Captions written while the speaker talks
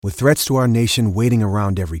With threats to our nation waiting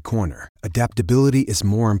around every corner, adaptability is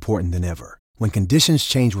more important than ever. When conditions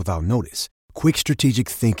change without notice, quick strategic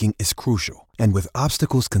thinking is crucial. And with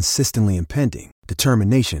obstacles consistently impending,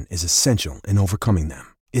 determination is essential in overcoming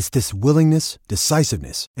them. It's this willingness,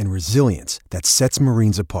 decisiveness, and resilience that sets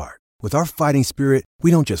Marines apart. With our fighting spirit, we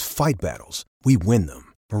don't just fight battles, we win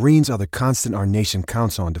them. Marines are the constant our nation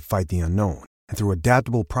counts on to fight the unknown. And through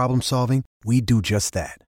adaptable problem solving, we do just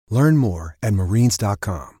that. Learn more at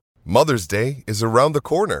marines.com. Mother's Day is around the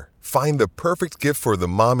corner. Find the perfect gift for the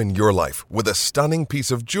mom in your life with a stunning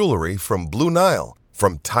piece of jewelry from Blue Nile.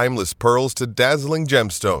 From timeless pearls to dazzling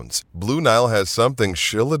gemstones, Blue Nile has something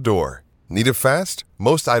she'll adore. Need it fast?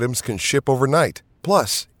 Most items can ship overnight.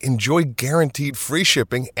 Plus, enjoy guaranteed free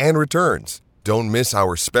shipping and returns. Don't miss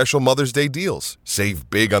our special Mother's Day deals. Save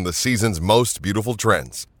big on the season's most beautiful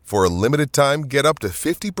trends. For a limited time, get up to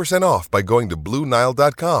 50% off by going to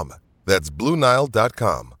BlueNile.com. That's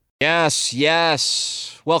BlueNile.com.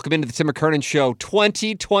 Yes. Welcome into the Tim McKernan Show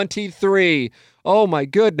 2023. Oh, my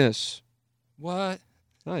goodness. What?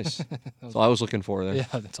 Nice. That's all I was looking for there. Yeah,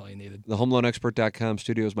 that's all you needed. The HomeLoanExpert.com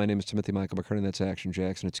studios. My name is Timothy Michael McKernan. That's Action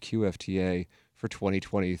Jackson. It's QFTA for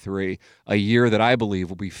 2023, a year that I believe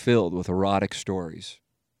will be filled with erotic stories.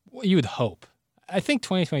 Well, you would hope. I think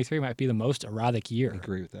 2023 might be the most erotic year. I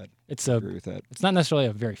agree with that. It's not necessarily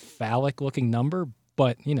a very phallic-looking number,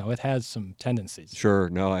 but, it has some tendencies. Sure.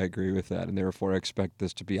 No, I agree with that. And therefore, I expect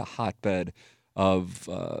this to be a hotbed of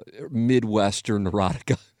Midwestern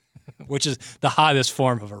erotica. Which is the hottest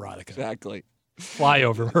form of erotica. Exactly.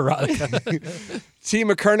 Flyover erotica. T.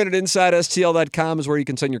 McKernan at InsideSTL.com is where you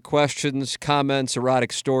can send your questions, comments,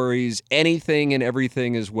 erotic stories. Anything and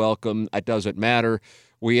everything is welcome. It doesn't matter.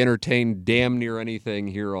 We entertain damn near anything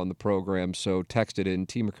here on the program, so text it in.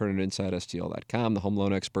 T. McKernan at InsideSTL.com,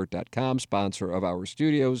 thehomeloanexpert.com, sponsor of our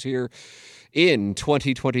studios here in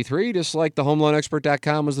 2023, just like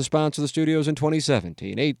thehomeloanexpert.com was the sponsor of the studios in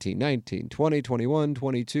 2017, 18, 19, 20, 21,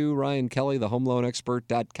 22. Ryan Kelly,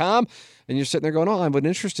 thehomeloanexpert.com. And you're sitting there going, oh, I'm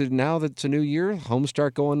interested now that it's a new year, homes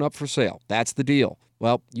start going up for sale. That's the deal.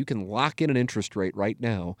 Well, you can lock in an interest rate right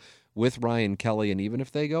now with Ryan Kelly, and even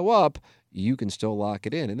if they go up, you can still lock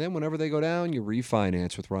it in. And then whenever they go down, you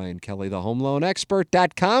refinance with Ryan Kelly,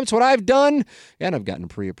 thehomeloanexpert.com. It's what I've done, and I've gotten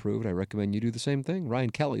pre-approved. I recommend you do the same thing.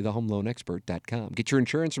 Ryan Kelly, thehomeloanexpert.com. Get your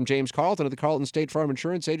insurance from James Carlton of the Carlton State Farm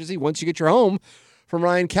Insurance Agency. Once you get your home from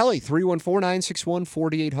Ryan Kelly,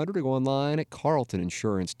 314-961-4800, or go online at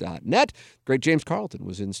carltoninsurance.net. Great James Carlton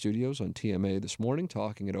was in studios on TMA this morning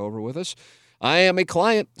talking it over with us. I am a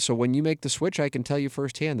client, so when you make the switch, I can tell you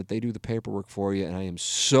firsthand that they do the paperwork for you, and I am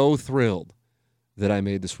so thrilled that I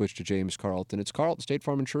made the switch to James Carlton. It's Carlton State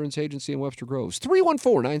Farm Insurance Agency in Webster Groves,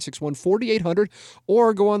 314-961-4800,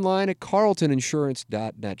 or go online at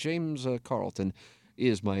carltoninsurance.net. James Carlton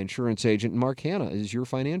is my insurance agent, and Mark Hanna is your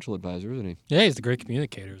financial advisor, isn't he? Yeah, he's the great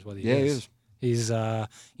communicator is what he is. Yeah, he is. He's,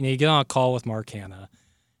 you get on a call with Mark Hanna,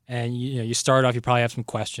 and you start off, you probably have some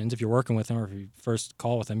questions. If you're working with him or if you first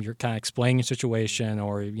call with him, you're kind of explaining your situation,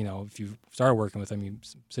 or, if you started working with him, your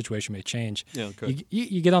situation may change. Yeah, good.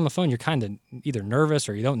 You get on the phone, you're kind of either nervous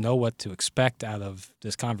or you don't know what to expect out of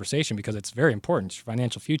this conversation because it's very important. It's your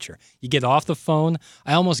financial future. You get off the phone,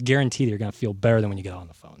 I almost guarantee that you're going to feel better than when you get on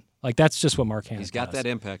the phone. Like, that's just what Mark Hanna does. He's got that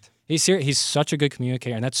impact. He's such a good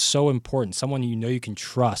communicator, and that's so important. Someone you can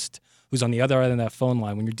trust who's on the other end of that phone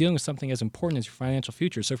line when you're dealing with something as important as your financial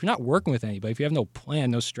future. So if you're not working with anybody, if you have no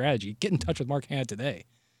plan, no strategy, get in touch with Mark Hanna today.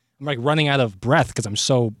 I'm running out of breath because I'm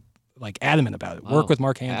so adamant about it. Wow. Work with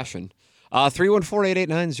Mark Hanna. Passion.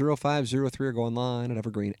 314-889-0503, or go online at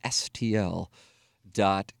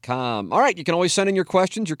evergreenstl.com. All right, you can always send in your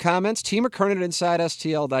questions, your comments. T. McKernan at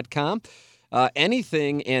InsideSTL.com.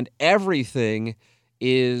 Anything and everything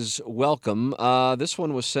is welcome. This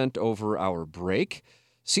one was sent over our break.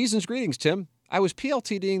 Season's greetings, Tim. I was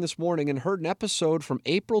PLTDing this morning and heard an episode from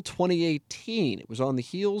April 2018. It was on the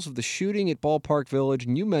heels of the shooting at Ballpark Village,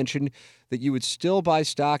 and you mentioned that you would still buy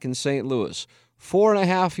stock in St. Louis.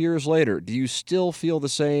 4.5 years later, do you still feel the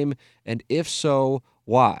same? And if so,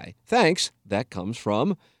 why? Thanks. That comes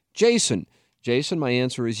from Jason. Jason, my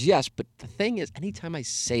answer is yes, but the thing is, anytime I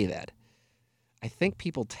say that, I think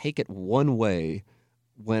people take it one way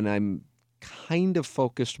when I'm kind of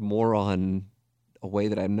focused more on a way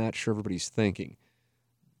that I'm not sure everybody's thinking.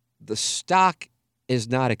 The stock is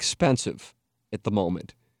not expensive at the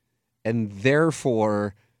moment, and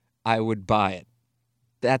therefore I would buy it.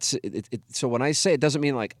 That's it. So when I say it, doesn't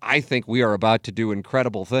mean I think we are about to do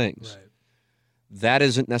incredible things. Right. That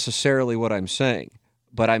isn't necessarily what I'm saying.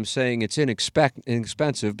 But I'm saying it's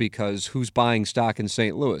inexpensive because who's buying stock in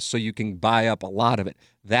St. Louis? So you can buy up a lot of it.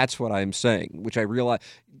 That's what I'm saying, which I realize.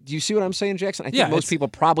 Do you see what I'm saying, Jackson? I think most people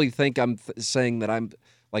probably think I'm saying that I'm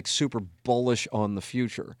like super bullish on the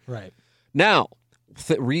future. Right. Now,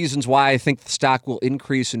 reasons why I think the stock will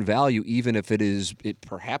increase in value, even if it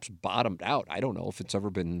perhaps bottomed out. I don't know if it's ever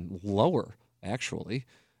been lower, actually.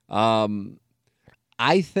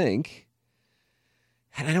 I think,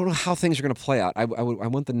 and I don't know how things are going to play out. I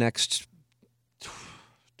want the next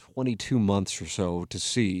 22 months or so to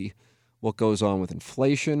see what goes on with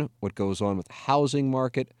inflation, what goes on with the housing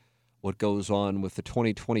market, what goes on with the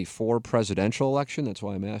 2024 presidential election. That's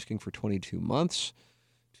why I'm asking for 22 months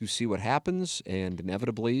to see what happens, and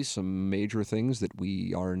inevitably some major things that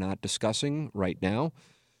we are not discussing right now.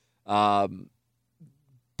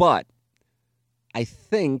 But I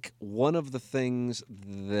think one of the things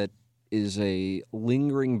that is a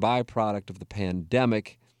lingering byproduct of the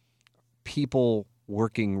pandemic, people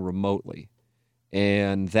working remotely.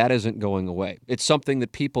 And that isn't going away. It's something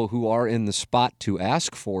that people who are in the spot to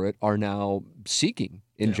ask for it are now seeking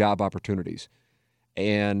in job opportunities.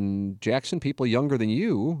 And Jackson, people younger than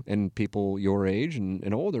you and people your age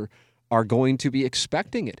and older are going to be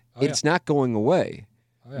expecting it. It's not going away.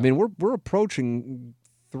 I mean, we're approaching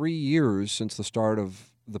 3 years since the start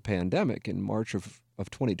of the pandemic in March of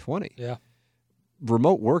 2020. Yeah.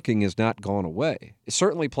 Remote working has not gone away.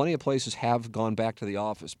 Certainly plenty of places have gone back to the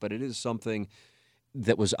office, but it is something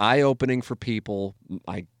that was eye-opening for people.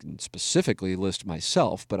 I can specifically list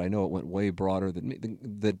myself, but I know it went way broader than me,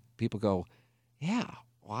 that people go, yeah,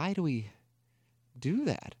 why do we do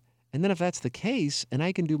that? And then if that's the case, and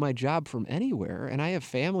I can do my job from anywhere, and I have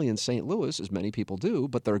family in St. Louis, as many people do,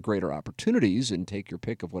 but there are greater opportunities, and take your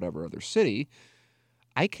pick of whatever other city,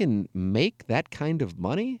 I can make that kind of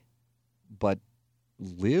money, but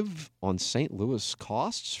live on St. Louis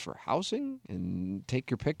costs for housing, and take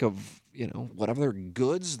your pick of, whatever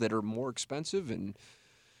goods that are more expensive in,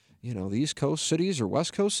 the East Coast cities or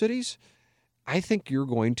West Coast cities. I think you're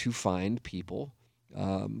going to find people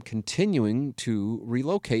continuing to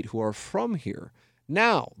relocate who are from here.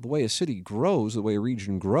 Now, the way a city grows, the way a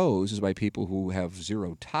region grows, is by people who have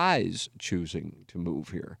zero ties choosing to move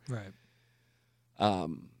here. Right. I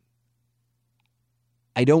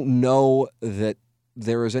don't know that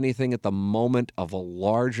there is anything at the moment of a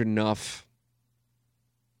large enough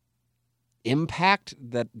impact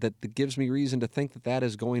that gives me reason to think that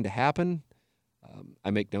is going to happen.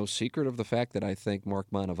 I make no secret of the fact that I think Mark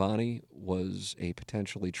Mantovani was a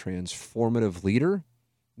potentially transformative leader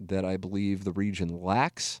that I believe the region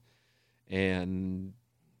lacks, and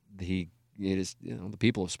the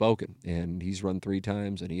people have spoken, and he's run 3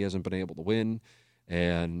 times, and he hasn't been able to win,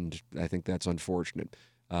 and I think that's unfortunate.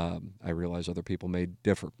 I realize other people may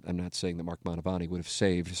differ. I'm not saying that Mark Mantovani would have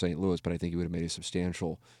saved St. Louis, but I think he would have made a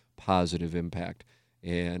substantial positive impact.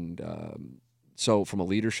 And so from a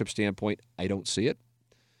leadership standpoint, I don't see it.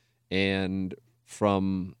 And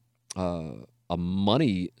from a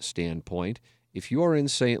money standpoint, if you are in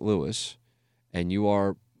St. Louis and you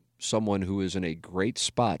are someone who is in a great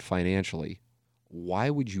spot financially, why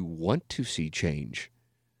would you want to see change?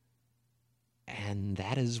 And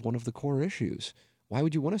that is one of the core issues. Why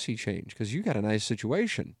would you want to see change? Because you got a nice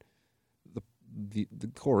situation. The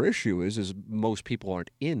core issue is most people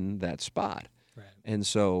aren't in that spot. Right. And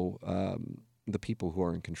so the people who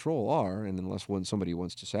are in control are, and unless somebody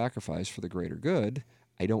wants to sacrifice for the greater good,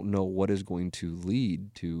 I don't know what is going to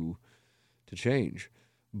lead to change.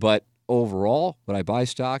 But overall, would I buy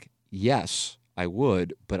stock? Yes, I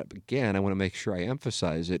would. But again, I want to make sure I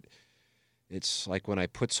emphasize it. It's like when I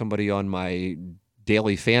put somebody on my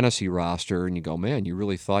daily fantasy roster and you go, man, you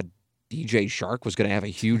really thought DJ Shark was going to have a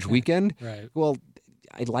huge weekend? Right. Well,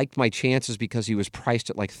 I liked my chances because he was priced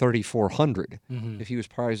at like 3,400. Mm-hmm. If he was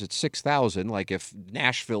priced at 6,000, like if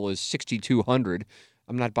Nashville is 6,200,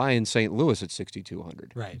 I'm not buying St. Louis at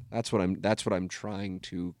 6,200. Right. That's what I'm trying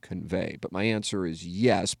to convey. But my answer is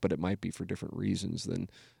yes, but it might be for different reasons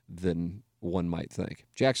than one might think.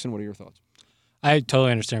 Jackson, what are your thoughts? I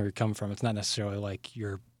totally understand where you're coming from. It's not necessarily like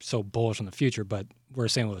you're so bullish on the future, but where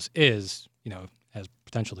St. Louis is, has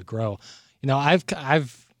potential to grow. I was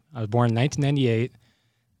born in 1998,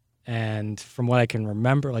 and from what I can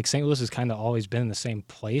remember, like St. Louis has kind of always been in the same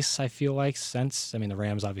place, I feel like, since, the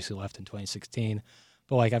Rams obviously left in 2016,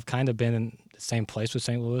 but like I've kind of been in the same place with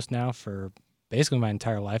St. Louis now for basically my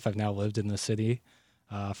entire life. I've now lived in the city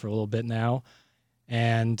for a little bit now,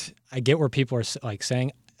 and I get where people are like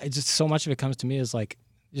saying, just so much of it comes to me as like,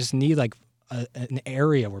 you just need like an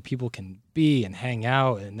area where people can be and hang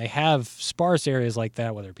out, and they have sparse areas like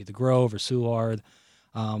that, whether it be the Grove or Soulard.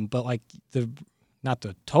 But like the not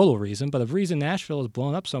the total reason, but the reason Nashville is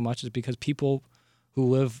blown up so much is because people who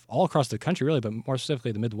live all across the country, really, but more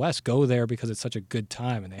specifically the Midwest, go there because it's such a good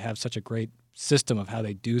time and they have such a great system of how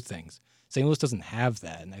they do things. St. Louis doesn't have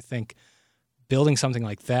that, and I think building something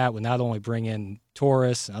like that would not only bring in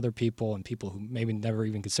tourists and other people and people who maybe never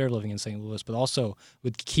even considered living in St. Louis, but also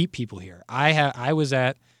would keep people here. I was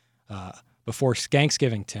at before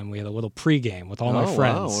Skanksgiving, Tim, we had a little pregame with all my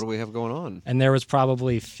friends. Wow. What do we have going on? And there was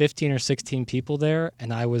probably 15 or 16 people there,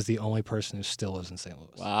 and I was the only person who still lives in St.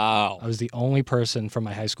 Louis. Wow. I was the only person from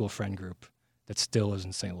my high school friend group that still lives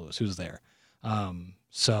in St. Louis who's there.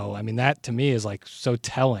 So, I mean, that to me is like so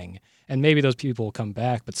telling. And maybe those people will come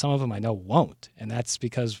back, but some of them I know won't. And that's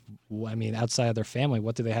because, I mean, outside of their family,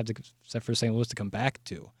 what do they have to, except for St. Louis, to come back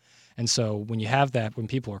to? And so when you have that, when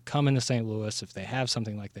people are coming to St. Louis, if they have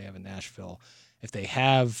something like they have in Nashville, if they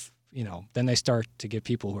have, then they start to get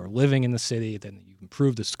people who are living in the city, then you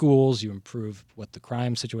improve the schools, you improve what the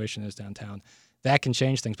crime situation is downtown. That can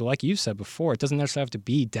change things. But like you said before, it doesn't necessarily have to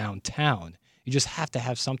be downtown. You just have to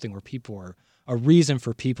have something where people are, a reason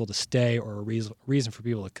for people to stay or a reason for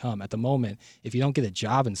people to come. At the moment, if you don't get a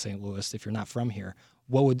job in St. Louis, if you're not from here,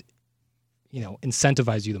 what would,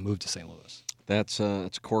 incentivize you to move to St. Louis? That's a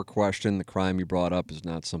core question. The crime you brought up is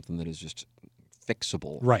not something that is just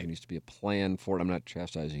fixable. Right. There needs to be a plan for it. I'm not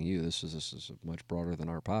chastising you. This is much broader than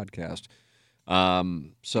our podcast. My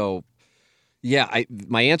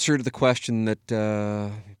answer to the question that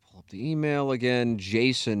let me pull up the email again.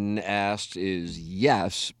 Jason asked is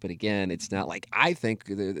yes, but again, it's not like I think.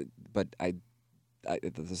 But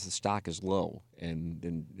the stock is low,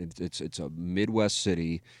 and it's a Midwest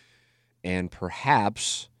city, and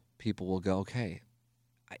perhaps people will go, okay,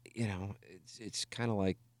 it's kind of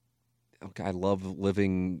like, okay, I love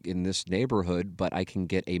living in this neighborhood, but I can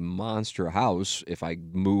get a monster house if I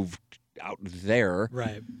move out there.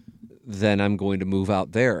 Right. Then I'm going to move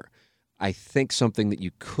out there. I think something that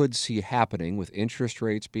you could see happening with interest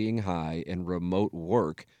rates being high and remote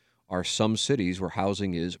work are some cities where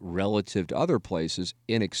housing is, relative to other places,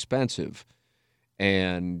 inexpensive.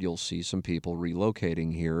 And you'll see some people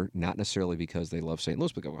relocating here, not necessarily because they love St.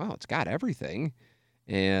 Louis, but go, wow, it's got everything.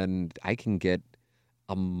 And I can get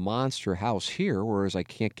a monster house here, whereas I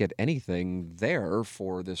can't get anything there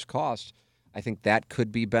for this cost. I think that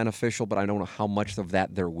could be beneficial, but I don't know how much of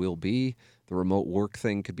that there will be. The remote work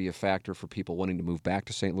thing could be a factor for people wanting to move back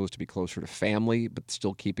to St. Louis to be closer to family, but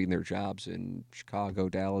still keeping their jobs in Chicago,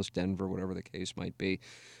 Dallas, Denver, whatever the case might be.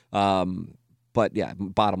 But yeah,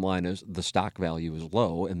 bottom line is the stock value is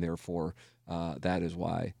low, and therefore that is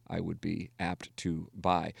why I would be apt to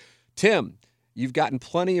buy. Tim, you've gotten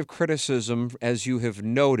plenty of criticism, as you have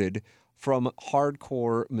noted, from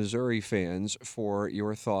hardcore Missouri fans for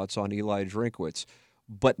your thoughts on Eli Drinkwitz.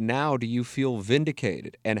 But now do you feel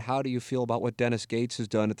vindicated? And how do you feel about what Dennis Gates has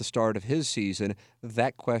done at the start of his season?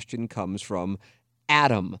 That question comes from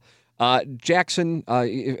Adam. Jackson,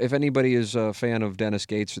 if anybody is a fan of Dennis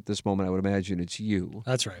Gates at this moment, I would imagine it's you.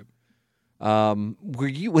 That's right. Were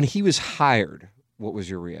you, when he was hired, what was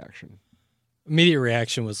your reaction? Immediate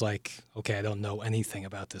reaction was like, okay, I don't know anything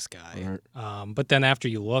about this guy. Right. But then after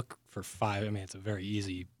you look for it's a very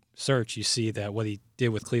easy search. You see that what he did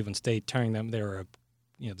with Cleveland State, turning them, they were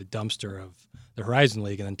the dumpster of the Horizon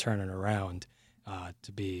League, and then turning around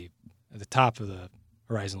to be at the top of the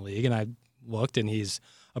Horizon League. And I looked, and he's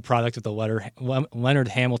a product of the Leonard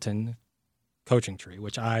Hamilton coaching tree,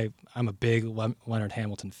 which I'm a big Leonard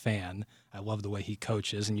Hamilton fan. I love the way he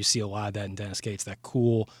coaches, and you see a lot of that in Dennis Gates, that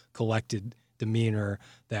cool, collected demeanor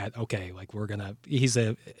that, okay, like he's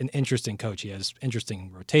an interesting coach. He has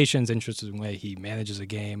interesting rotations, interesting way he manages a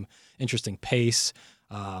game, interesting pace,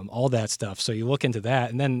 all that stuff. So you look into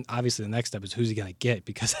that, and then obviously the next step is who's he going to get,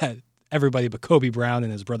 because everybody but Kobe Brown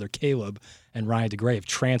and his brother Caleb and Ryan DeGray have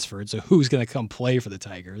transferred, so who's going to come play for the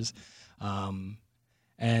Tigers?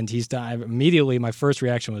 And he's done. Immediately, my first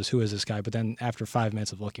reaction was, who is this guy? But then after 5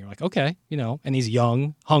 minutes of looking, you're like, okay, and he's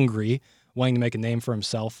young, hungry, wanting to make a name for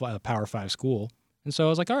himself at a Power 5 school. And so I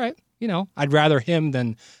was like, all right, I'd rather him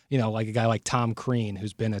than, like a guy like Tom Crean,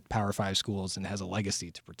 who's been at Power 5 schools and has a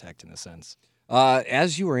legacy to protect in a sense.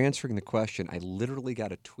 As you were answering the question, I literally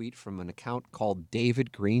got a tweet from an account called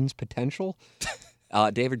David Green's Potential.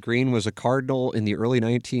 David Green was a Cardinal in the early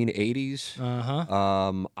 1980s.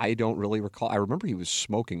 Uh-huh. I don't really recall. I remember he was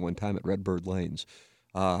smoking one time at Redbird Lanes.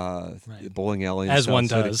 Right. Bowling alley. As one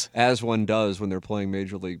does. As one does when they're playing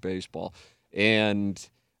Major League Baseball. And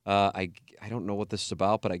I don't know what this is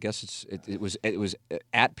about, but I guess it was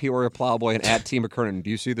at Peoria Plowboy and at T. McKernan. Do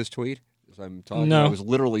you see this tweet? As I'm talking, no. It was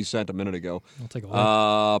literally sent a minute ago. I'll take a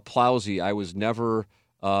look. Plowsy, I was never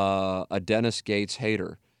a Dennis Gates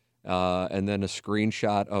hater. and then a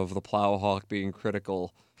screenshot of the Plowhawk being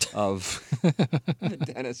critical of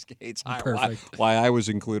Dennis Gates. Perfect. Why I was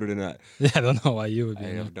included in that. Yeah, I don't know why you would be.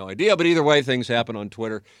 I have no idea, but either way, things happen on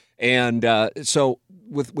Twitter. And so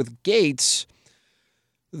with Gates,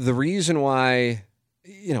 the reason why,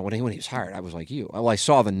 when he was hired, I was like you. Well, I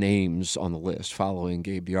saw the names on the list following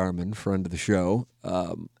Gabe DeArmond, friend of the show,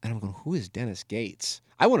 and I'm going, who is Dennis Gates?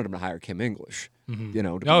 I wanted him to hire Kim English, to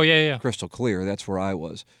be crystal clear. That's where I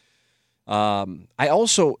was. I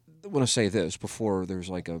also want to say this before there's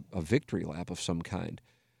like a victory lap of some kind.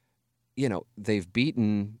 They've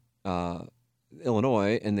beaten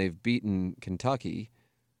Illinois and they've beaten Kentucky,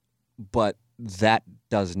 but that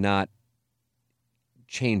does not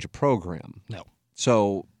change a program. No.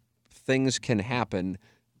 So things can happen,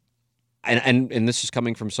 and this is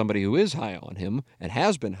coming from somebody who is high on him and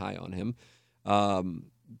has been high on him.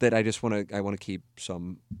 That I just want to keep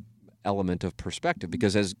some element of perspective,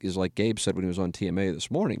 because as like Gabe said when he was on TMA this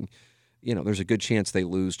morning, there's a good chance they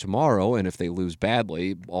lose tomorrow, and if they lose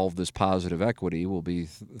badly, all of this positive equity will be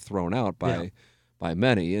thrown out by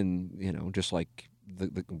many, and just like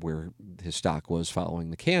the where his stock was following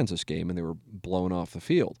the Kansas game, and they were blown off the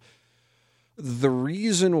field. The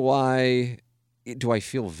reason why do I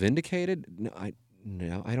feel vindicated? No,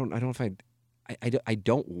 I don't know if I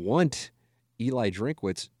don't want Eli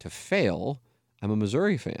Drinkwitz to fail. I'm a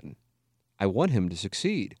Missouri fan. I want him to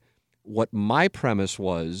succeed. What my premise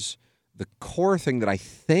was, the core thing that I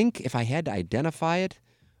think, if I had to identify it,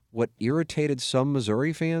 what irritated some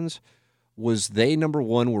Missouri fans was they, number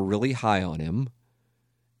one, were really high on him,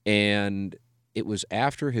 and it was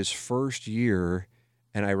after his first year,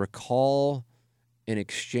 and I recall an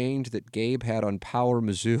exchange that Gabe had on Power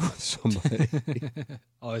Mizzou with somebody.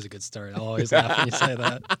 Always a good start. I always laugh when you say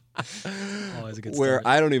that. Always a good start. Where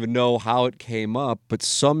I don't even know how it came up, but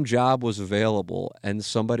some job was available, and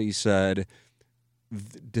somebody said,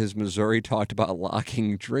 does Missouri talked about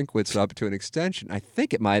locking Drinkwitz up to an extension? I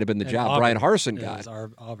think it might have been the job Brian Harsin got. It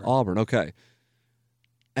was Auburn. Auburn, okay.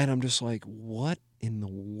 And I'm just like, what in the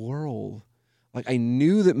world? Like, I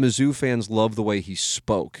knew that Mizzou fans loved the way he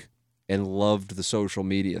spoke and loved the social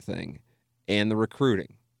media thing and the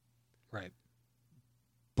recruiting. Right.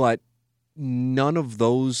 But none of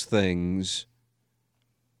those things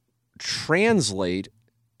translate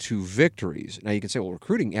to victories. Now, you can say, well,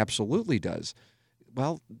 recruiting absolutely does.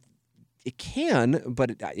 Well, it can,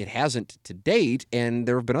 but it hasn't to date, and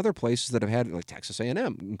there have been other places that have had, like Texas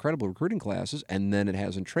A&M, incredible recruiting classes, and then it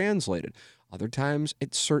hasn't translated. Other times,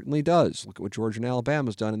 it certainly does. Look at what Georgia and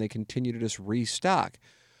Alabama's done, and they continue to just restock.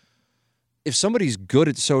 If somebody's good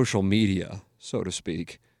at social media, so to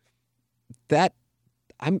speak, that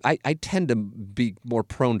I tend to be more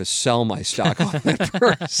prone to sell my stock on that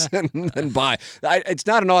person than buy. It's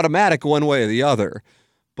not an automatic one way or the other,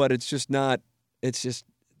 but it's just not. It's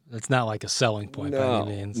not like a selling point by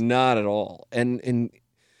any means. Not at all. And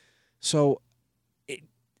so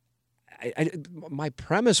my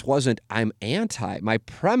premise wasn't I'm anti. My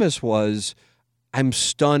premise was I'm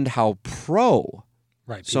stunned how pro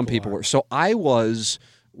some people were. So I was,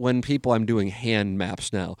 when people, I'm doing hand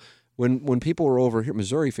maps now, when people were over here,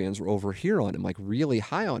 Missouri fans were over here on him, like really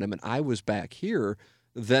high on him, and I was back here,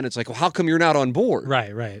 then it's like, well, how come you're not on board?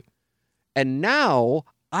 Right. And now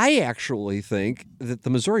I actually think that the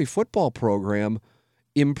Missouri football program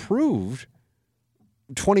improved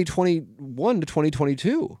 2021 to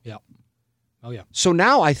 2022. Yeah. Oh, yeah. So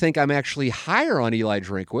now I think I'm actually higher on Eli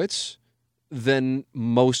Drinkwitz than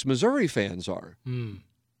most Missouri fans are.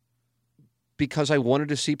 Because I wanted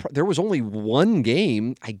to see – there was only one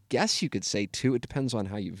game, I guess you could say two, it depends on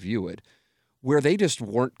how you view it, where they just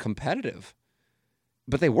weren't competitive.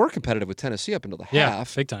 But they were competitive with Tennessee up until the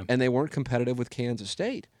half. Big time. And they weren't competitive with Kansas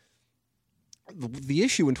State. The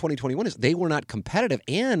issue in 2021 is they were not competitive,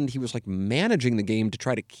 and he was like managing the game to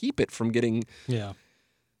try to keep it from getting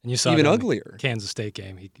and you saw even uglier. Kansas State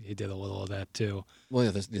game, he did a little of that too. Well,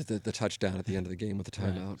 yeah, the touchdown at the end of the game with the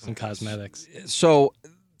timeout. Some cosmetics. So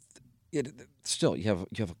still, you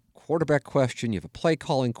have a quarterback question, you have a play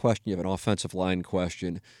calling question, you have an offensive line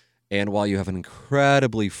question. And while you have an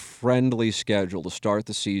incredibly friendly schedule to start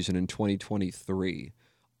the season in 2023,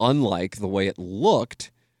 unlike the way it looked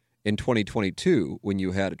in 2022 when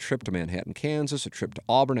you had a trip to Manhattan, Kansas, a trip to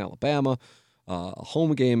Auburn, Alabama, a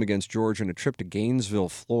home game against Georgia, and a trip to Gainesville,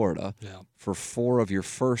 Florida for 4 of your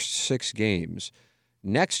first 6 games.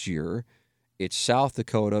 Next year, it's South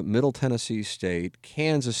Dakota, Middle Tennessee State,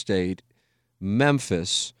 Kansas State,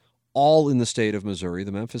 Memphis, all in the state of Missouri,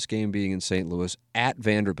 the Memphis game being in St. Louis, at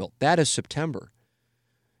Vanderbilt. That is September.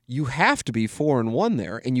 You have to be 4-1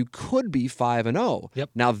 there, and you could be 5-0.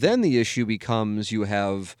 Yep. Now, then the issue becomes you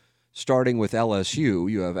have starting with LSU.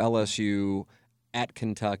 You have LSU at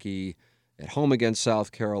Kentucky, at home against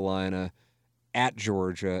South Carolina, at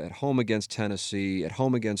Georgia, at home against Tennessee, at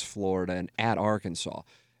home against Florida, and at Arkansas.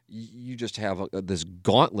 You just have this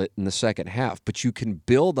gauntlet in the second half, but you can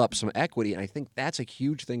build up some equity, and I think that's a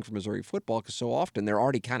huge thing for Missouri football because so often they're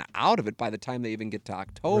already kind of out of it by the time they even get to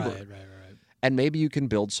October. Right. And maybe you can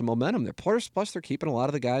build some momentum there. Plus, they're keeping a lot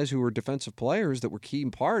of the guys who were defensive players that were key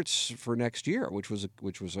parts for next year, which was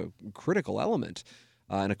a critical element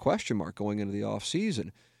and a question mark going into the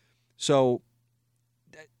offseason. So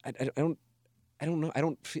I don't know. I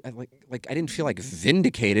don't feel like I didn't feel like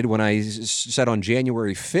vindicated when I said on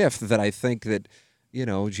January 5th that I think that,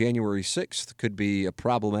 January 6th could be a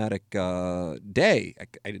problematic day.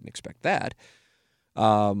 I didn't expect that.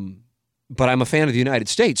 But I'm a fan of the United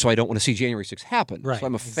States, so I don't want to see January 6th happen. Right, so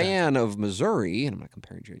I'm a fan of Missouri, and I'm not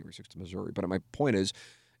comparing January 6th to Missouri, but my point is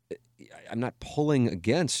I'm not pulling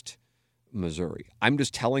against Missouri. I'm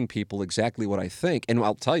just telling people exactly what I think. And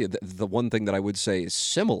I'll tell you, the one thing that I would say is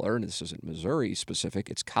similar, and this isn't Missouri specific,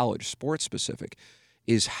 it's college sports specific,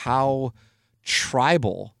 is how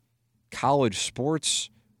tribal college sports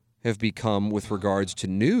have become with regards to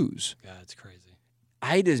news. God, it's crazy.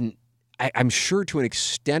 I'm sure to an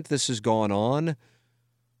extent this has gone on,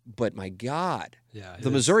 but my God,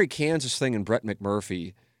 the Missouri-Kansas thing and Brett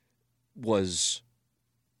McMurphy was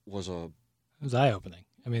It was eye-opening.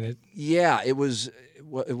 I mean, it was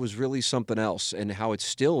really something else, and how it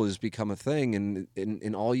still has become a thing,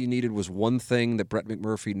 and all you needed was one thing that Brett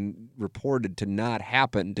McMurphy reported to not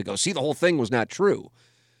happen to go, see, the whole thing was not true,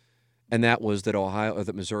 and that was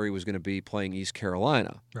that Missouri was going to be playing East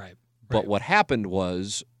Carolina. Right. But what happened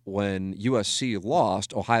was when USC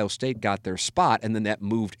lost, Ohio State got their spot, and then that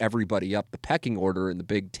moved everybody up the pecking order in the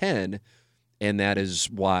Big Ten. And that is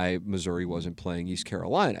why Missouri wasn't playing East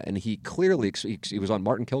Carolina. And he clearly, he was on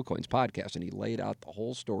Martin Kilcoyne's podcast, and he laid out the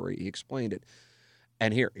whole story. He explained it.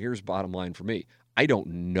 And here's bottom line for me. I don't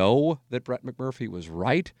know that Brett McMurphy was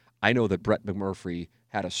right. I know that Brett McMurphy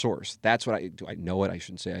had a source. That's what do I know it? I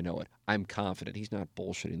shouldn't say I know it. I'm confident. He's not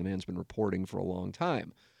bullshitting. The man's been reporting for a long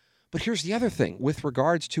time. But here's the other thing. With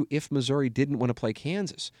regards to if Missouri didn't want to play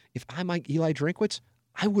Kansas, if I'm like Eli Drinkwitz,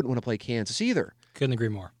 I wouldn't want to play Kansas either. Couldn't agree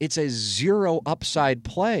more. It's a zero upside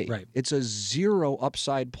play. Right. It's a zero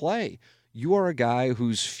upside play. You are a guy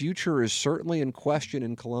whose future is certainly in question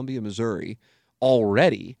in Columbia, Missouri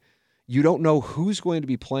already. You don't know who's going to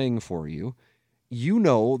be playing for you. You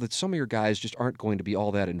know that some of your guys just aren't going to be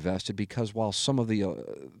all that invested because while some of the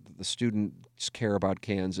students care about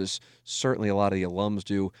Kansas, certainly a lot of the alums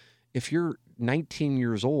do, if you're 19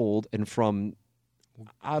 years old and from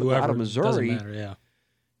out of Missouri, doesn't matter, yeah.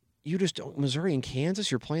 You just don't. Missouri and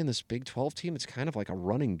Kansas, you're playing this Big 12 team. It's kind of like a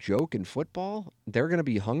running joke in football. They're going to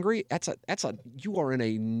be hungry. You are in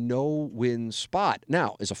a no-win spot.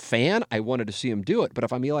 Now, as a fan, I wanted to see him do it. But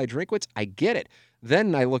if I'm Eli Drinkwitz, I get it.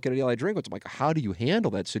 Then I look at Eli Drinkwitz. I'm like, how do you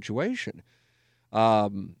handle that situation?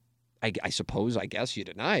 I guess you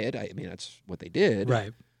deny it. I mean, that's what they did.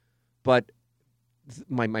 Right. But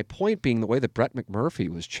my point being the way that Brett McMurphy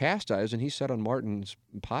was chastised, and he said on Martin's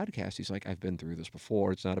podcast, he's like, I've been through this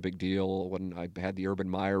before. It's not a big deal. When I had the Urban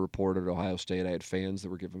Meyer report at Ohio State, I had fans that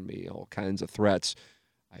were giving me all kinds of threats.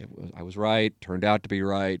 I was right, turned out to be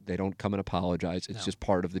right. They don't come and apologize. It's just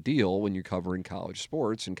part of the deal when you're covering college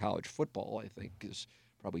sports, and college football, I think, is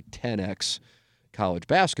probably 10x college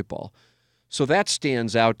basketball. So that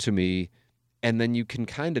stands out to me, and then you can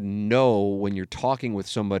kind of know when you're talking with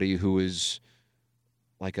somebody who is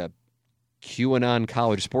like a QAnon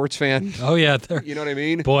college sports fan. Oh, yeah. You know what I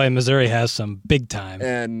mean? Boy, Missouri has some big time.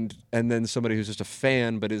 And then somebody who's just a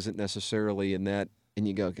fan but isn't necessarily in that, and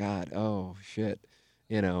you go, God, oh, shit,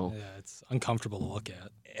 you know. Yeah, it's uncomfortable to look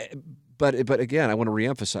at. But again, I want to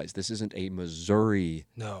reemphasize, this isn't a Missouri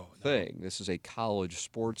thing. No. This is a college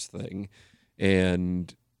sports thing.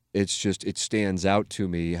 And it's just, it stands out to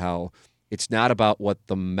me how it's not about what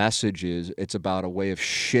the message is. It's about a way of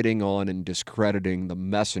shitting on and discrediting the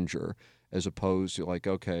messenger as opposed to like,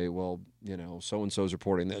 okay, well, you know, so-and-so's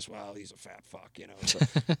reporting this. Well, he's a fat fuck, you know. So,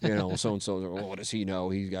 you know, so-and-so's, well, what does he know?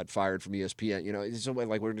 He got fired from ESPN. You know, it's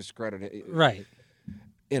like we're discrediting. Right.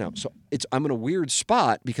 You know, so I'm in a weird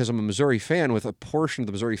spot because I'm a Missouri fan with a portion of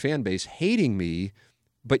the Missouri fan base hating me,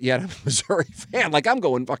 but yet I'm a Missouri fan. Like, I'm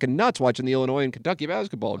going fucking nuts watching the Illinois and Kentucky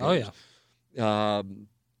basketball games. Oh, yeah.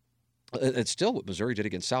 It's still what Missouri did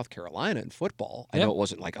against South Carolina in football. I know it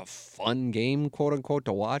wasn't like a fun game, quote unquote,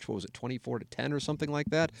 to watch. What was it, 24-10 or something like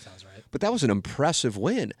that? Sounds right. But that was an impressive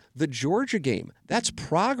win. The Georgia game, that's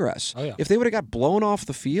progress. Oh, yeah. If they would have got blown off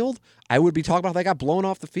the field, I would be talking about how they got blown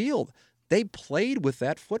off the field. They played with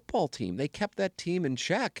that football team. They kept that team in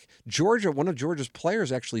check. Georgia, one of Georgia's players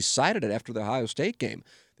actually cited it after the Ohio State game.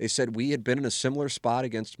 They said we had been in a similar spot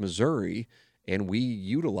against Missouri, and we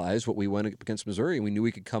utilized what we went against Missouri, and we knew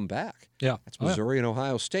we could come back. Yeah. That's Missouri and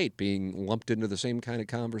Ohio State being lumped into the same kind of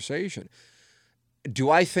conversation. Do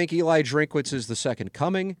I think Eli Drinkwitz is the second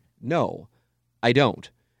coming? No, I don't.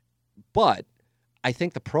 But I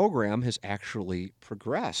think the program has actually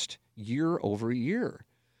progressed year over year.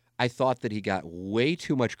 I thought that he got way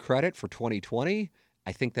too much credit for 2020.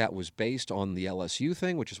 I think that was based on the LSU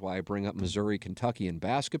thing, which is why I bring up Missouri, Kentucky, and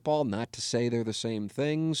basketball. Not to say they're the same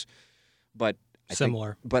things, but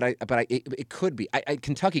similar. It could be.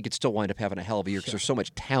 Kentucky could still wind up having a hell of a year because there's so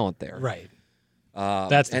much talent there. Right.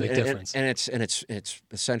 That's the big difference. And it's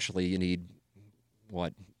essentially you need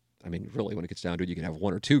what. I mean, really, when it gets down to it, you can have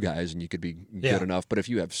one or two guys and you could be good enough. But if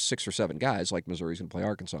you have 6 or 7 guys, like Missouri's going to play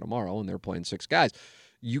Arkansas tomorrow, and they're playing 6 guys,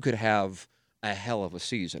 you could have a hell of a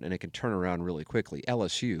season, and it can turn around really quickly.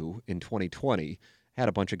 LSU in 2020 had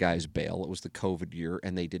a bunch of guys bail. It was the COVID year,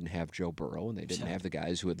 and they didn't have Joe Burrow, and they didn't have the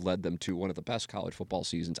guys who had led them to one of the best college football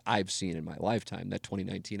seasons I've seen in my lifetime, that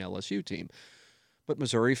 2019 LSU team. But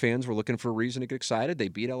Missouri fans were looking for a reason to get excited. They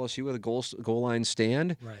beat LSU with a goal line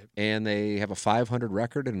stand, and they have a 500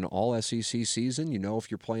 record in an all-SEC season. You know,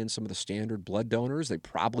 if you're playing some of the standard blood donors, they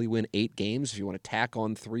probably win 8 games if you want to tack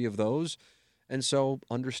on 3 of those. And so,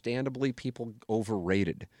 understandably, people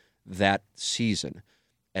overrated that season.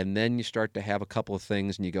 And then you start to have a couple of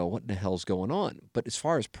things, and you go, what in the hell's going on? But as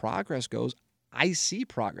far as progress goes, I see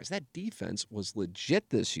progress. That defense was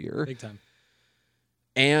legit this year. Big time.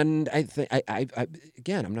 And I think,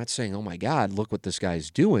 again, I'm not saying, oh my God, look what this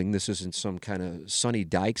guy's doing. This isn't some kind of Sonny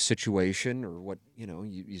Dykes situation or what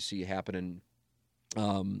you see happening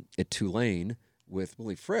at Tulane with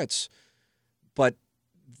Willie Fritz. But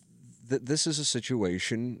this is a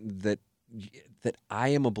situation that I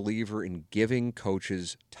am a believer in giving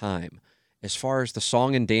coaches time. As far as the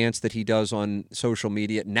song and dance that he does on social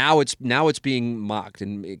media, now it's being mocked,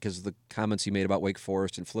 and because of the comments he made about Wake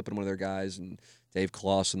Forest and flipping one of their guys, and Dave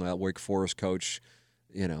Clawson, the Wake Forest coach,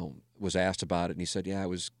 was asked about it, and he said, "Yeah, I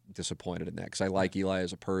was disappointed in that because I like Eli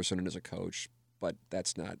as a person and as a coach, but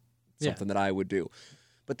that's not something that I would do."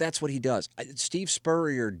 But that's what he does. Steve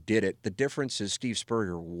Spurrier did it. The difference is Steve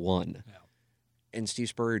Spurrier won, and Steve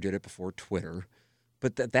Spurrier did it before Twitter.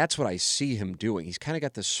 But that's what I see him doing. He's kind of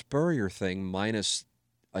got the Spurrier thing minus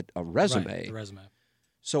a resume. Right, the resume.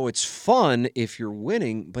 So it's fun if you're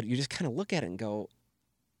winning, but you just kind of look at it and go,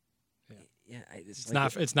 it's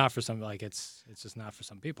not for some, like it's just not for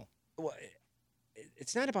some people. Well,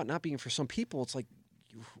 it's not about not being for some people. It's like,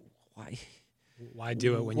 why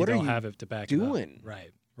do it when you don't have it to back it up? Right.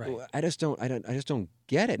 I just don't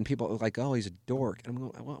get it. And people are like, "Oh, he's a dork." And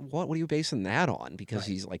I'm going, "What are you basing that on?" Because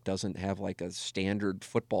he's like doesn't have like a standard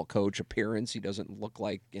football coach appearance. He doesn't look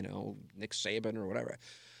like Nick Saban or whatever.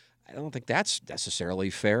 I don't think that's necessarily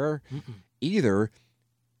fair either.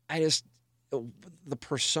 The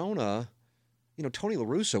persona, Tony La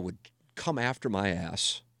Russa would come after my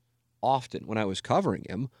ass often when I was covering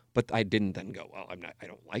him, but I didn't then go, well, I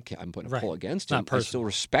don't like him. I'm putting a pull against him. I still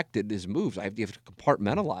respected his moves. You have to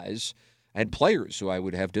compartmentalize. I had players who I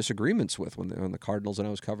would have disagreements with when they were on the Cardinals and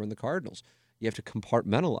I was covering the Cardinals. You have to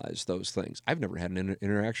compartmentalize those things. I've never had an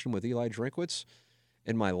interaction with Eli Drinkwitz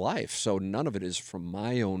in my life, so none of it is from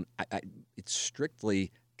my own. It's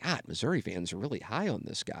strictly, God, Missouri fans are really high on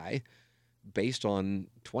this guy based on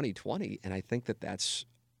 2020, and I think that's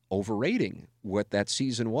overrating what that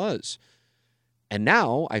season was. And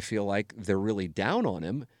now I feel like they're really down on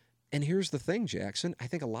him. And here's the thing, Jackson. I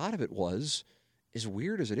think a lot of it was, as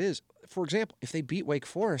weird as it is, for example, if they beat Wake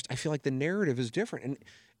Forest, I feel like the narrative is different. And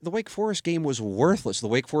the Wake Forest game was worthless.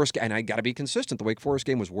 And I got to be consistent. The Wake Forest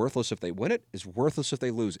game was worthless if they win it. It's worthless if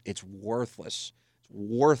they lose. It's worthless. It's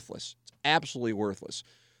worthless. It's absolutely worthless.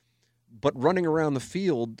 But running around the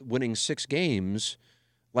field winning 6 games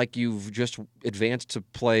like you've just advanced to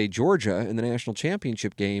play Georgia in the national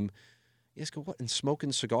championship game, you just go, what? And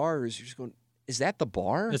smoking cigars, you're just going, is that the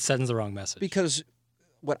bar? It sends the wrong message. Because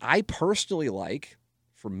what I personally like,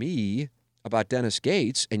 for me, about Dennis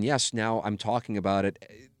Gates, and yes, now I'm talking about it,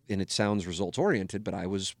 and it sounds results-oriented, but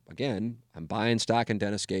I'm buying stock in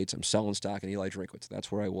Dennis Gates, I'm selling stock in Eli Drinkwitz. That's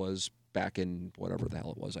where I was back in whatever the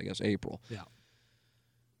hell it was, I guess April. Yeah.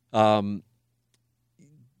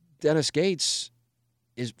 Dennis Gates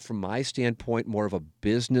is, from my standpoint, more of a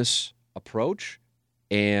business approach,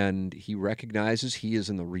 and he recognizes he is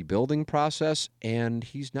in the rebuilding process, and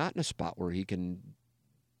he's not in a spot where he can,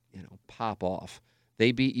 pop off.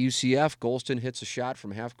 They beat UCF. Golston hits a shot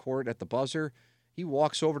from half court at the buzzer. He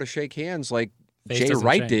walks over to shake hands like Jay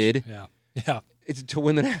Wright did Yeah. It's to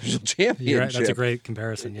win the national championship. You're right. That's a great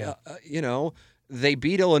comparison. Yeah. They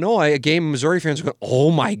beat Illinois, a game Missouri fans go,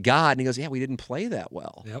 oh my God. And he goes, yeah, we didn't play that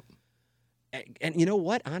well. Yep. And you know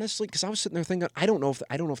what? Honestly, because I was sitting there thinking, I don't know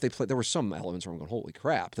if they played. There were some elements where I'm going, holy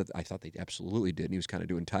crap, that I thought they absolutely did. And he was kind of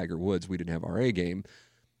doing Tiger Woods. We didn't have our A game.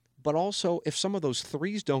 But also, if some of those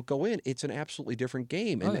threes don't go in, it's an absolutely different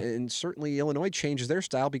game. And certainly Illinois changes their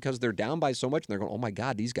style because they're down by so much, and they're going, oh my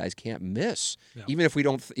God, these guys can't miss. Yeah. Even if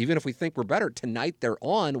we think we're better tonight, they're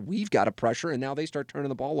on. We've got a pressure, and now they start turning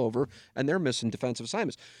the ball over, and they're missing defensive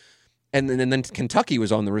assignments. And then Kentucky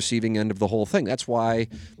was on the receiving end of the whole thing. That's why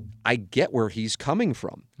I get where he's coming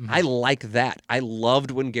from. Mm-hmm. I like that. I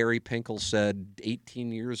loved when Gary Pinkel said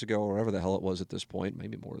 18 years ago, or whatever the hell it was at this point,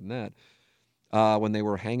 maybe more than that. When they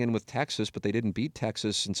were hanging with Texas, but they didn't beat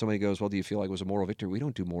Texas, and somebody goes, well, do you feel like it was a moral victory? We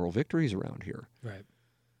don't do moral victories around here. Right.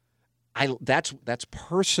 That's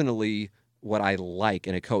personally what I like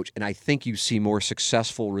in a coach, and I think you see more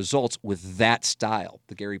successful results with that style.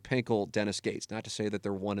 The Gary Pinkel, Dennis Gates. Not to say that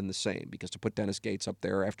they're one and the same, because to put Dennis Gates up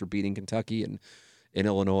there after beating Kentucky and in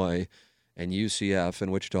Illinois and UCF and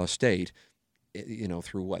Wichita State,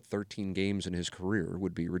 through 13 games in his career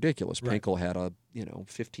would be ridiculous. Right. Pinkel had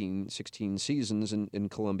 15, 16 seasons in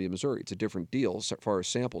Columbia, Missouri. It's a different deal as far as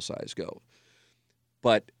sample size go.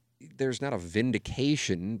 But there's not a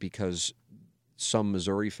vindication because some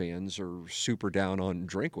Missouri fans are super down on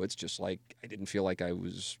Drinkwitz, just like I didn't feel like I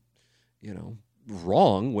was,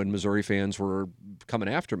 wrong when Missouri fans were coming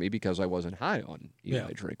after me because I wasn't high on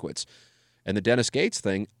Eli Drinkwitz. And the Dennis Gates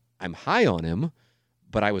thing, I'm high on him,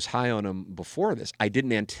 but I was high on him before this. I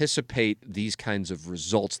didn't anticipate these kinds of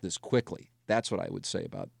results this quickly. That's what I would say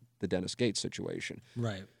about the Dennis Gates situation.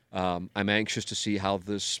 Right. I'm anxious to see how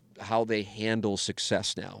they handle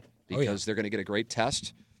success now, because they're going to get a great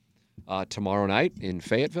test tomorrow night in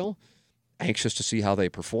Fayetteville. Anxious to see how they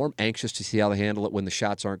perform. Anxious to see how they handle it when the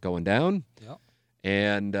shots aren't going down. Yep.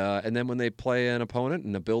 And then when they play an opponent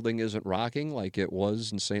and the building isn't rocking like it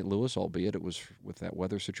was in St. Louis, albeit it was with that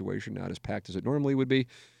weather situation not as packed as it normally would be,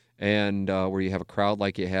 and where you have a crowd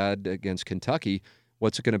like you had against Kentucky,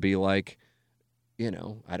 what's it going to be like?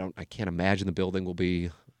 I can't imagine the building will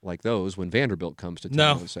be like those when Vanderbilt comes to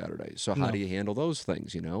town on Saturday. So how do you handle those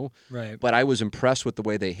things, Right. But I was impressed with the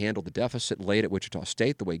way they handled the deficit late at Wichita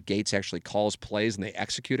State, the way Gates actually calls plays and they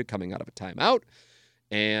execute it coming out of a timeout.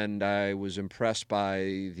 And I was impressed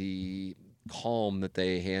by the calm that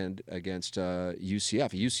they had against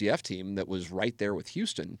UCF, a UCF team that was right there with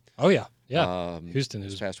Houston. Oh, yeah. Houston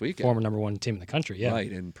is past weekend. Former number one team in the country, yeah.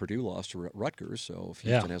 Right, and Purdue lost to Rutgers, so if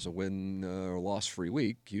Houston has a win or loss-free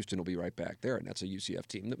week, Houston will be right back there, and that's a UCF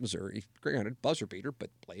team that Missouri, granted, buzzer beater, but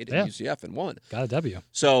played at UCF and won. Got a W.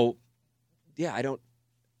 So, because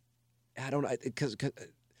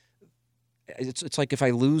it's like if I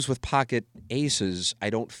lose with pocket aces, I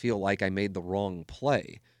don't feel like I made the wrong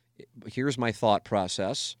play. Here's my thought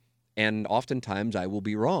process, and oftentimes I will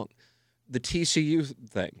be wrong. The TCU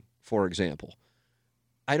thing, for example,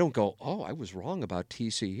 I don't go, oh, I was wrong about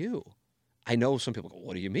TCU. I know some people go,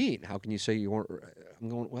 what do you mean? How can you say you weren't? I'm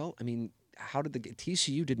going, well, I mean, how did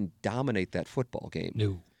TCU didn't dominate that football game?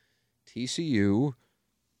 No. TCU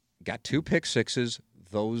got 2 pick sixes.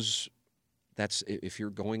 That's if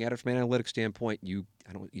you're going at it from an analytics standpoint, you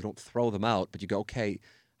don't throw them out, but you go, okay,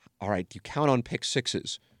 all right, do you count on pick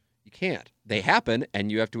sixes? You can't. They happen,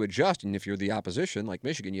 and you have to adjust. And if you're the opposition, like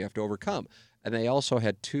Michigan, you have to overcome. And they also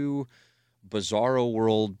had 2 bizarro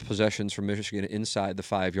world possessions from Michigan inside the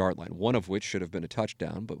 5-yard line, one of which should have been a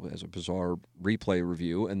touchdown, but as a bizarre replay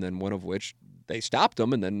review, and then one of which they stopped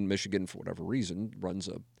them, and then Michigan, for whatever reason, runs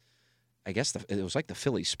it was like the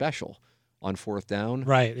Philly special on 4th down.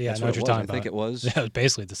 Right, yeah, That's I know what you're talking about. I think it was. Yeah, it was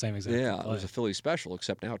basically the same exact Yeah, it was a Philly special,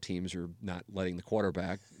 except now teams are not letting the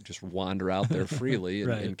quarterback just wander out there freely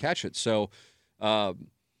and catch it. So, if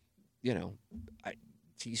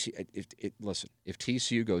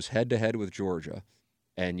TCU goes head-to-head with Georgia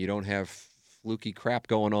and you don't have fluky crap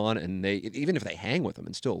going on, and even if they hang with them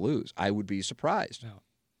and still lose, I would be surprised. No.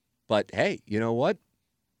 But, hey, you know what?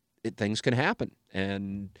 Things can happen.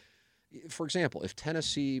 And for example, if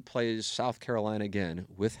Tennessee plays South Carolina again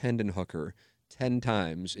with Hendon Hooker 10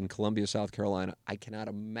 times in Columbia, South Carolina, I cannot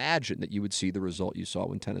imagine that you would see the result you saw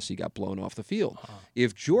when Tennessee got blown off the field.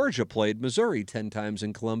 If Georgia played Missouri 10 times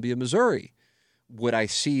in Columbia, Missouri, would I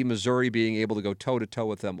see Missouri being able to go toe-to-toe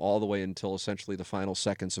with them all the way until essentially the final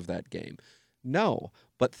seconds of that game? No,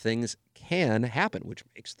 but things can happen, which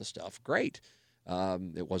makes the stuff great.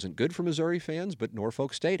 It wasn't good for Missouri fans, but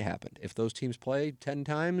Norfolk State happened. If those teams play 10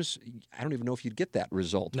 times, I don't even know if you'd get that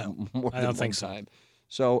result no, more I than don't think one time.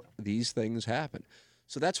 So these things happen.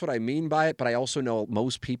 So that's what I mean by it, but I also know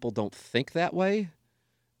most people don't think that way.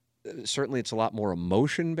 Certainly it's a lot more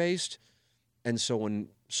emotion-based. And so when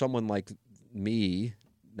someone like me,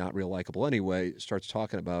 not real likable anyway, starts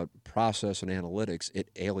talking about process and analytics, it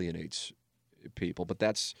alienates people. But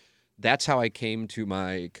that's how I came to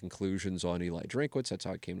my conclusions on Eli Drinkwitz. That's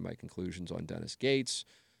how I came to my conclusions on Dennis Gates.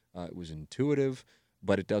 It was intuitive,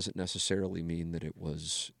 but it doesn't necessarily mean that it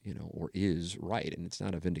was, or is right. And it's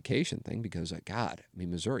not a vindication thing because,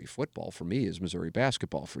 Missouri football for me is Missouri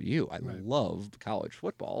basketball for you. I love college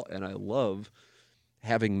football, and I love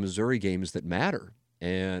having Missouri games that matter.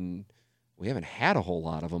 And we haven't had a whole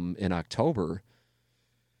lot of them in October.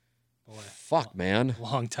 Boy, Fuck, man.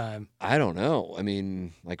 Long time. I don't know. I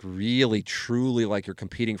mean, like really, truly, like you're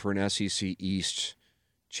competing for an SEC East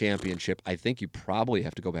championship. I think you probably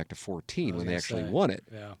have to go back to 14 when they actually won it.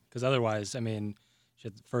 Yeah, because otherwise, the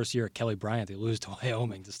first year at Kelly Bryant, they lose to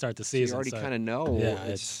Wyoming to start the season. You already kind of know. Yeah,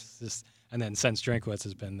 it's just, and then since Drinkwitz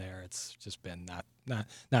has been there, it's just been not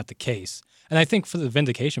the case. And I think for the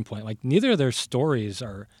vindication point, like neither of their stories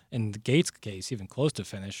are, in the Gates case, even close to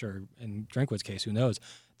finish, or in Drinkwitz's case, who knows,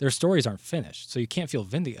 their stories aren't finished. So you can't feel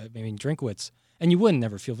vindicated. Drinkwitz, and you wouldn't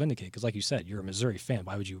never feel vindicated because, like you said, you're a Missouri fan.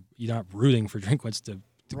 Why would you're not rooting for Drinkwitz to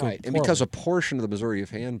right, and because a portion of the Missouri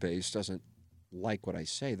fan base doesn't like what I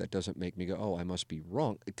say, that doesn't make me go, oh, I must be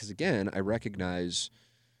wrong. Because, again, I recognize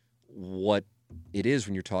what it is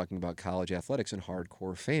when you're talking about college athletics and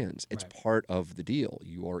hardcore fans. It's part of the deal.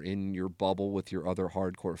 You are in your bubble with your other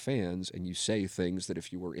hardcore fans, and you say things that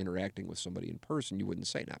if you were interacting with somebody in person, you wouldn't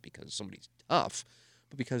say, not because somebody's tough,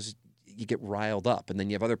 but because you get riled up, and then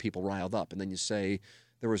you have other people riled up, and then you say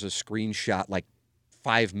there was a screenshot like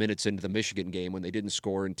 5 minutes into the Michigan game when they didn't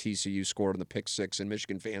score and TCU scored on the pick six and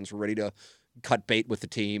Michigan fans were ready to cut bait with the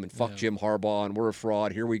team and fuck Jim Harbaugh and we're a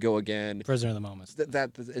fraud. Here we go again. Prisoner of the moment.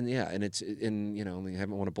 And it's in, they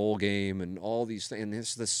haven't won a bowl game and all these things. And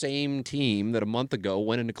it's the same team that a month ago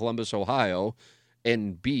went into Columbus, Ohio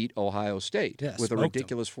and beat Ohio State with a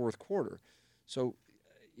ridiculous fourth quarter. So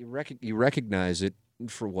you recognize it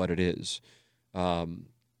for what it is. I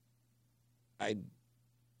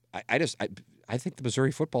think the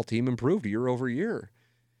Missouri football team improved year over year.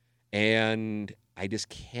 And I just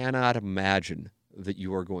cannot imagine that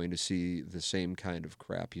you are going to see the same kind of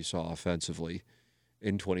crap you saw offensively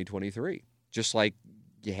in 2023. Just like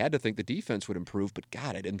you had to think the defense would improve, but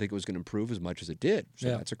God, I didn't think it was going to improve as much as it did.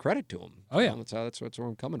 So that's a credit to them. Oh, yeah. That's where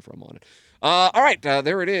I'm coming from on it. All right,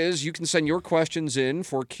 there it is. You can send your questions in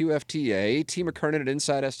for QFTA. T. McKernan at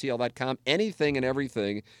InsideSTL.com. Anything and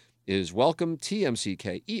everything is welcome.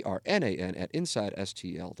 TMCKERNAN at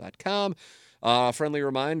InsideSTL.com. Friendly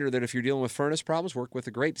reminder that if you're dealing with furnace problems, work with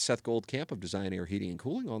the great Seth Goldcamp of Design Air Heating and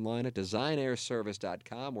Cooling online at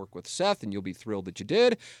designairservice.com. Work with Seth, and you'll be thrilled that you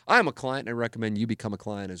did. I'm a client, and I recommend you become a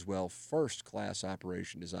client as well. First-class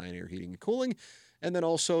operation, Design Air Heating and Cooling. And then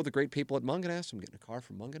also the great people at Munganess. I'm getting a car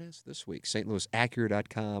from Munganess this week.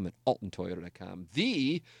 StLouisAcura.com and AltonToyota.com.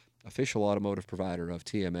 The official automotive provider of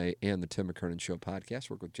TMA and the Tim McKernan Show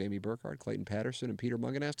podcast. Work with Jamie Burkhardt, Clayton Patterson, and Peter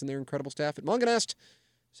Munganest and their incredible staff at Munganest,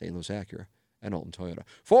 St. Louis Acura, and Alton Toyota.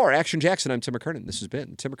 For Action Jackson, I'm Tim McKernan. This has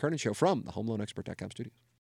been the Tim McKernan Show from the HomeLoanExpert.com studios.